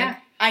 Exactly. Like,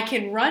 I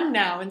can run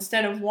now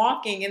instead of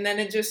walking. And then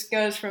it just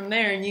goes from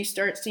there and you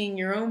start seeing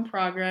your own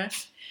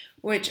progress,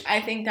 which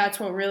I think that's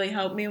what really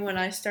helped me when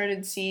I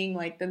started seeing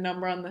like the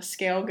number on the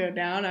scale go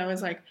down. I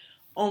was like,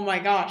 oh my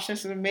gosh,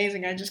 this is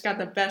amazing. I just got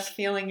the best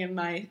feeling in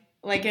my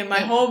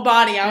whole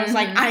body. I was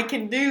like, I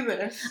can do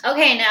this.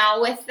 Okay,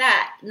 now with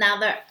that,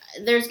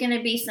 there's going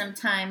to be some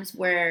times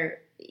where,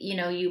 you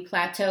know, you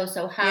plateau.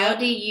 So how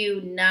do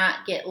you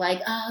not get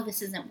like, oh,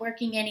 this isn't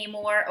working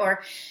anymore,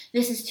 or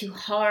this is too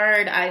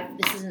hard,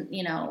 this isn't,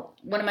 you know,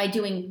 what am I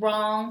doing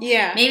wrong?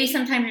 Yeah. Maybe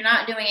sometimes you're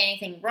not doing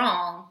anything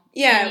wrong.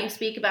 Yeah. Can you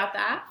speak about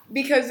that?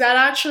 Because that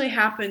actually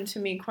happened to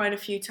me quite a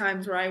few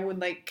times where I would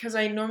because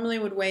I normally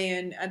would weigh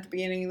in at the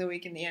beginning of the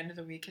week and the end of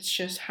the week. It's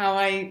just how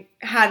I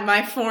had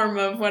my form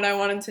of what I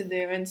wanted to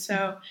do. And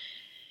so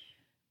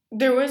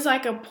there was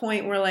like a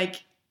point where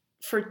like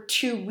for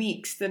 2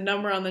 weeks, the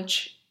number on the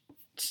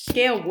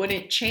scale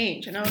wouldn't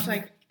change. And I was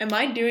like, am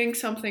I doing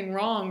something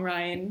wrong,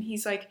 Ryan?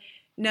 He's like,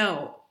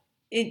 no,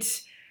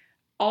 it's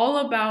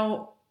all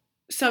about,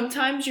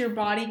 sometimes your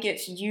body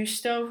gets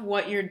used to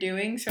what you're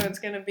doing, so it's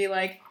going to be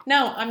like,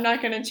 no, I'm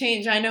not going to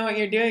change. I know what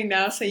you're doing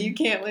now, so you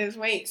can't lose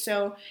weight.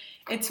 So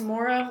it's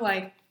more of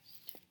like,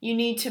 you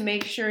need to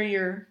make sure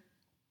you're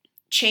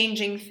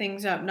changing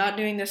things up, not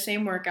doing the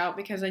same workout,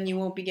 because then you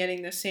won't be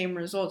getting the same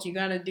results. You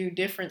got to do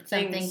different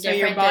things so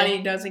your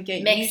body doesn't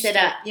get used to it. Mix it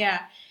up. Yeah.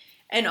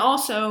 And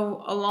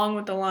also, along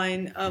with the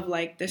line of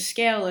like the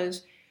scale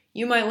is,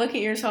 you might look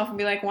at yourself and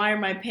be like, why are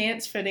my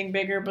pants fitting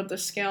bigger, but the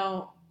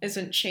scale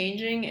isn't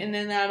changing? And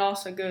then that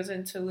also goes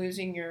into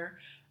losing your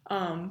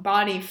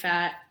body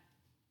fat,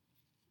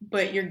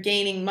 but you're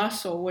gaining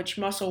muscle, which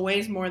muscle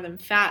weighs more than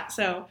fat.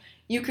 So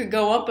you could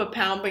go up a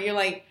pound, but you're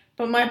like,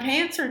 but my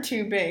pants are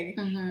too big.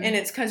 Mm-hmm. And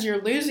it's because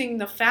you're losing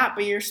the fat,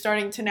 but you're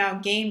starting to now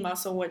gain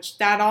muscle, which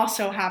that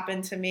also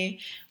happened to me,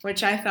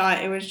 which I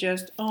thought it was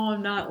just,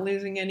 I'm not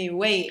losing any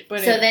weight. But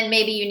so then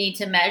maybe you need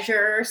to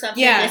measure or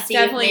something yeah, to see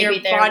definitely if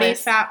maybe your body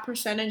fat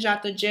percentage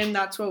at the gym.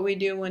 That's what we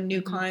do when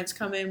new clients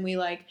come in. We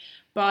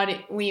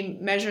we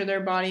measure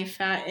their body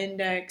fat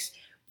index,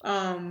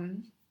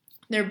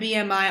 their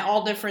BMI,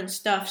 all different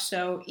stuff.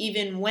 So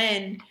even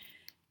when,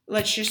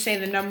 let's just say,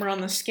 the number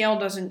on the scale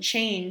doesn't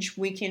change,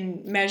 we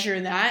can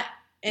measure that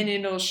and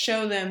it'll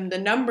show them the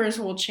numbers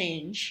will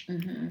change,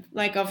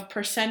 like of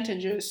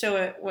percentages.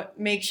 So what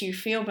makes you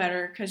feel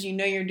better because you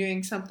know you're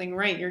doing something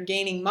right. You're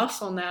gaining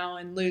muscle now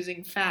and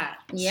losing fat.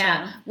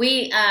 Yeah. So.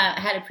 We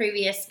had a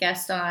previous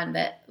guest on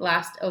that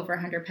lost over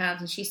 100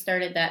 pounds, and she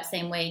started that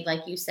same way,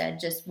 like you said,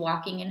 just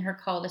walking in her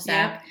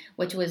cul-de-sac,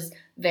 which was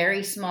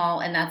very small,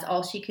 and that's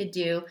all she could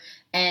do.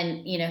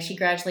 And, she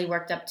gradually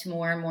worked up to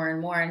more and more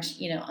and more. And,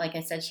 like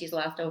I said, she's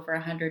lost over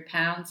 100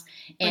 pounds.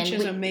 And which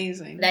is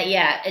amazing.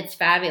 It's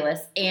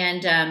fabulous.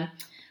 And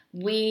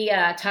we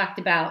talked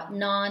about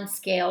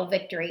non-scale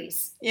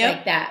victories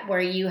like that,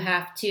 where you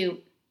have to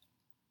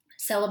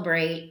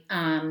celebrate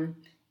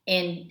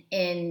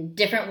in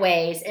different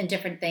ways and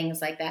different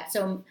things like that.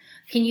 So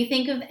can you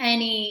think of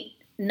any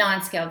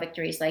non-scale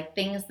victories, like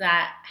things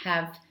that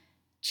have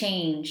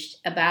changed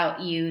about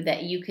you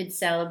that you could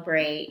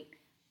celebrate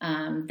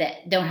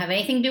that don't have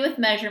anything to do with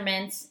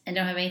measurements and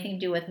don't have anything to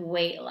do with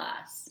weight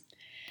loss?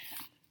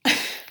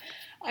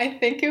 I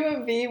think it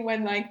would be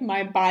when,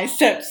 my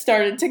biceps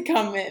started to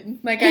come in.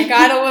 I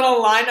got a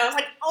little line. I was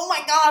like, oh, my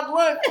God,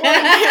 look.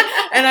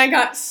 And I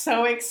got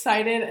so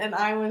excited, and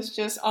I was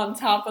just on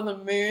top of the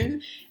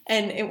moon.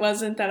 And it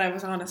wasn't that I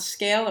was on a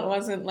scale. It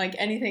wasn't,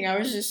 anything. I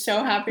was just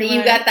so happy. But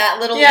you got that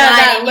little line.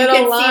 That little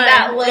you could line. See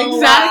that little,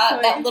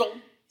 exactly. That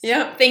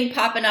little thing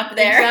popping up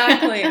there.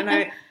 Exactly.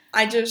 And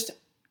I just...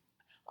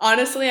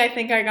 Honestly, I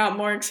think I got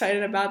more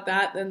excited about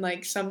that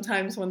than,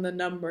 sometimes when the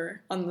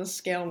number on the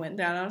scale went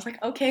down. I was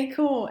like, okay,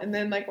 cool. And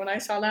then, when I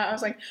saw that, I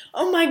was like,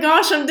 oh, my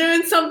gosh, I'm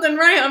doing something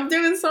right. I'm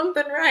doing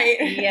something right.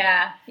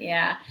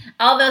 Yeah.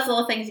 All those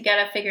little things you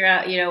got to figure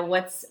out,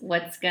 what's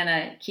going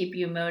to keep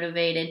you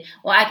motivated.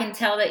 Well, I can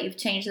tell that you've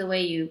changed the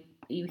way you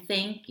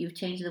think, you've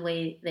changed the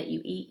way that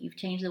you eat, you've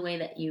changed the way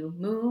that you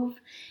move,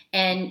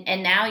 and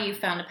now you've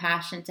found a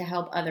passion to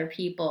help other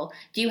people.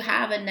 Do you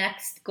have a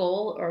next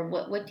goal, or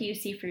what do you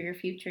see for your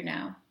future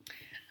now?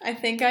 I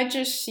think I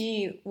just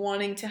see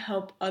wanting to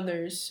help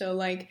others. So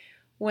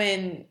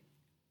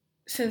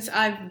since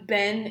I've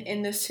been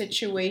in this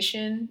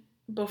situation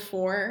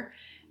before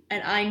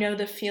and I know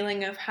the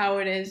feeling of how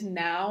it is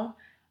now,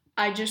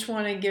 I just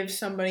want to give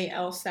somebody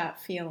else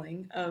that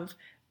feeling of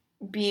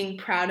being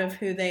proud of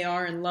who they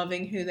are and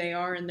loving who they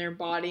are in their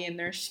body and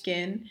their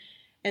skin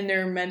and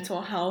their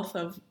mental health,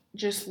 of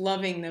just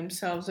loving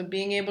themselves, of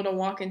being able to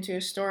walk into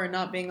a store and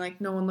not being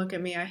like, no one look at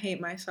me, I hate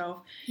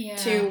myself,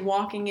 to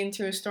walking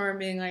into a store and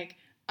being like,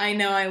 I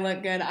know I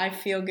look good, I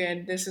feel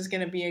good, this is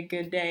going to be a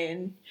good day.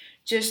 And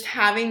just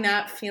having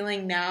that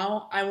feeling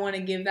now, I want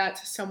to give that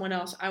to someone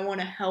else. I want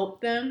to help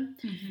them.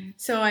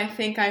 So I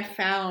think I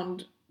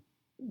found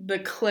the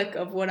click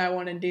of what I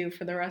want to do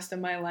for the rest of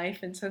my life.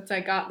 And since I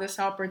got this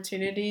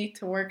opportunity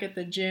to work at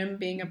the gym,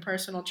 being a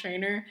personal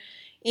trainer,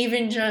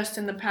 even just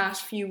in the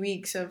past few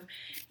weeks of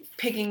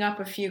picking up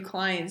a few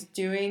clients,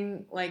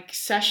 doing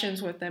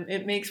sessions with them,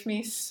 it makes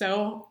me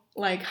so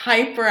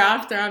hyper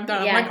after I'm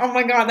done. I'm like, oh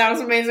my God, that was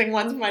amazing.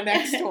 When's my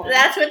next one?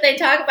 That's what they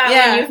talk about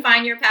when you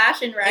find your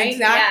passion, right?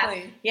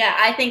 Exactly. Yeah,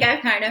 I think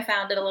I've kind of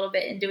found it a little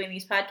bit in doing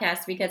these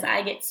podcasts, because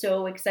I get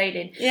so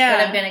excited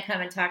that I'm going to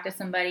come and talk to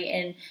somebody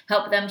and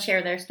help them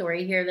share their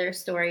story, hear their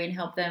story, and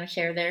help them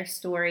share their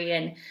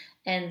story.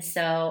 And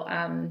so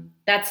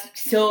that's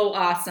so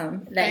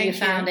awesome that you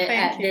found it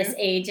at this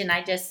age. And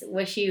I just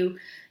wish you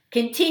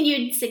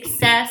continued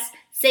success.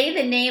 Say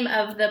the name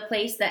of the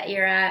place that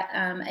you're at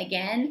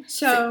again.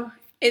 So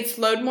it's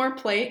Load More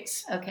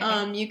Plates. Okay.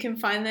 You can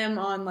find them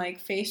on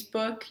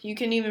Facebook. You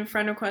can even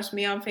friend request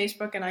me on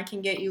Facebook and I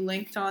can get you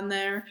linked on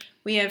there.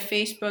 We have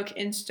Facebook,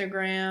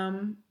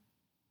 Instagram.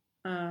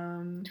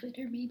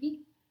 Twitter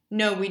maybe?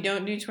 No, we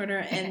don't do Twitter.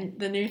 And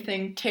the new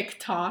thing,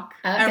 TikTok.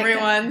 Oh,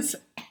 Everyone's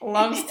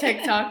loves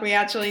TikTok. We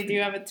actually do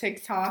have a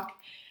TikTok.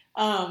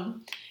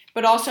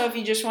 But also, if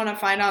you just want to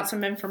find out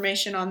some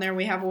information on there,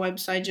 we have a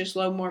website, just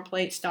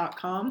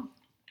loadmoreplates.com.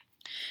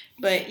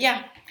 But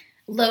yeah.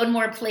 Load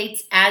more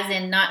plates, as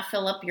in not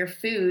fill up your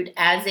food,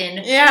 as in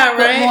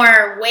put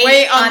more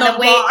weight on the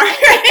bar.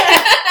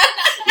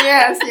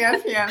 Yes.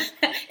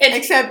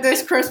 Except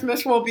this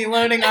Christmas we'll be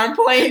loading our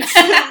plates,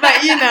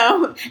 but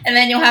And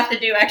then you'll have to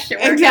do extra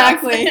workouts.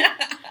 Exactly.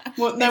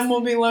 Then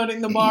we'll be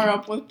loading the bar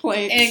up with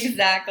plates.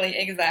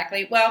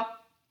 Exactly. Well,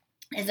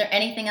 is there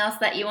anything else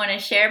that you want to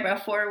share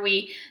before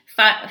we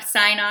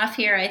sign off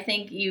here? I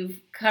think you've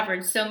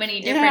covered so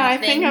many different things. Yeah, I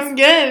think I'm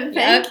good.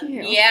 Thank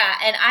you. Yeah,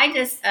 and I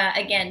just,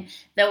 again,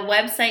 the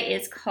website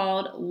is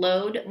called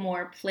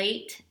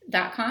loadmoreplate.com.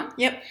 .com.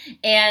 Yep.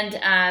 And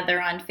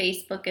they're on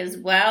Facebook as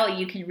well.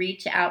 You can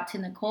reach out to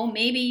Nicole.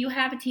 Maybe you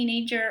have a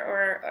teenager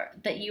or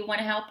that you want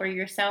to help, or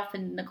yourself,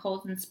 and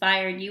Nicole's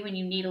inspired you and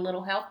you need a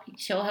little help.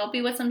 She'll help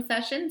you with some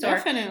sessions.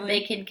 Definitely. Or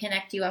they can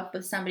connect you up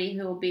with somebody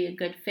who will be a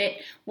good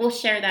fit. We'll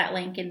share that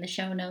link in the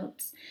show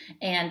notes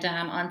and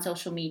on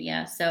social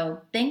media.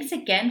 So thanks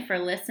again for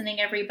listening,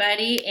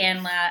 everybody.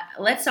 And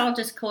let's all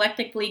just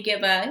collectively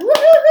give a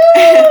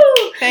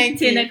woo-hoo-hoo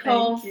to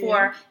Nicole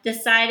for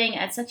deciding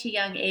at such a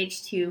young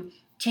age to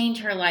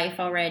change her life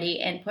already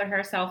and put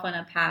herself on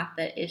a path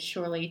that is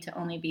surely to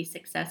only be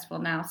successful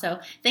now. So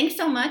thanks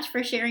so much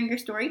for sharing your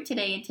story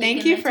today. And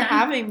thank you for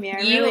having me. I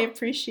really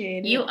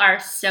appreciate it. You are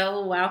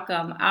so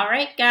welcome. All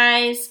right,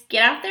 guys,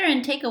 get out there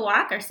and take a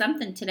walk or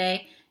something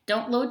today.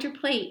 Don't load your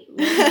plate.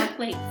 Load more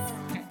plates.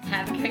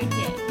 Have a great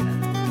day.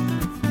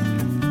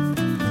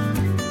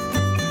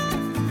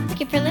 Thank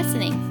you for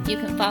listening. You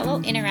can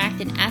follow,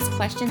 interact, and ask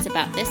questions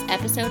about this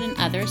episode and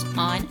others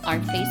on our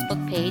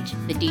Facebook page,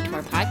 The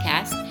Detour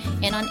Podcast,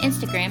 and on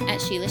Instagram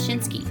at Sheila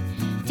Shinsky.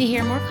 To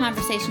hear more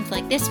conversations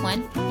like this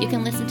one, you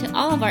can listen to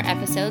all of our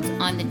episodes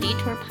on the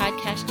Detour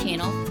Podcast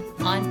channel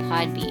on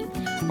Podbean.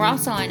 We're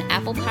also on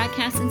Apple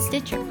Podcasts and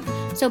Stitcher.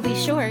 So be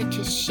sure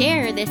to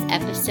share this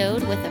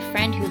episode with a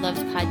friend who loves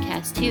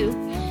podcasts too,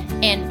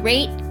 and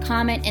rate,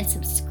 comment, and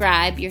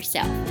subscribe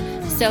yourself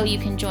so you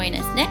can join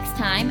us next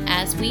time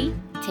as we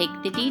take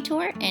the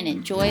detour and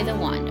enjoy the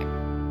wander.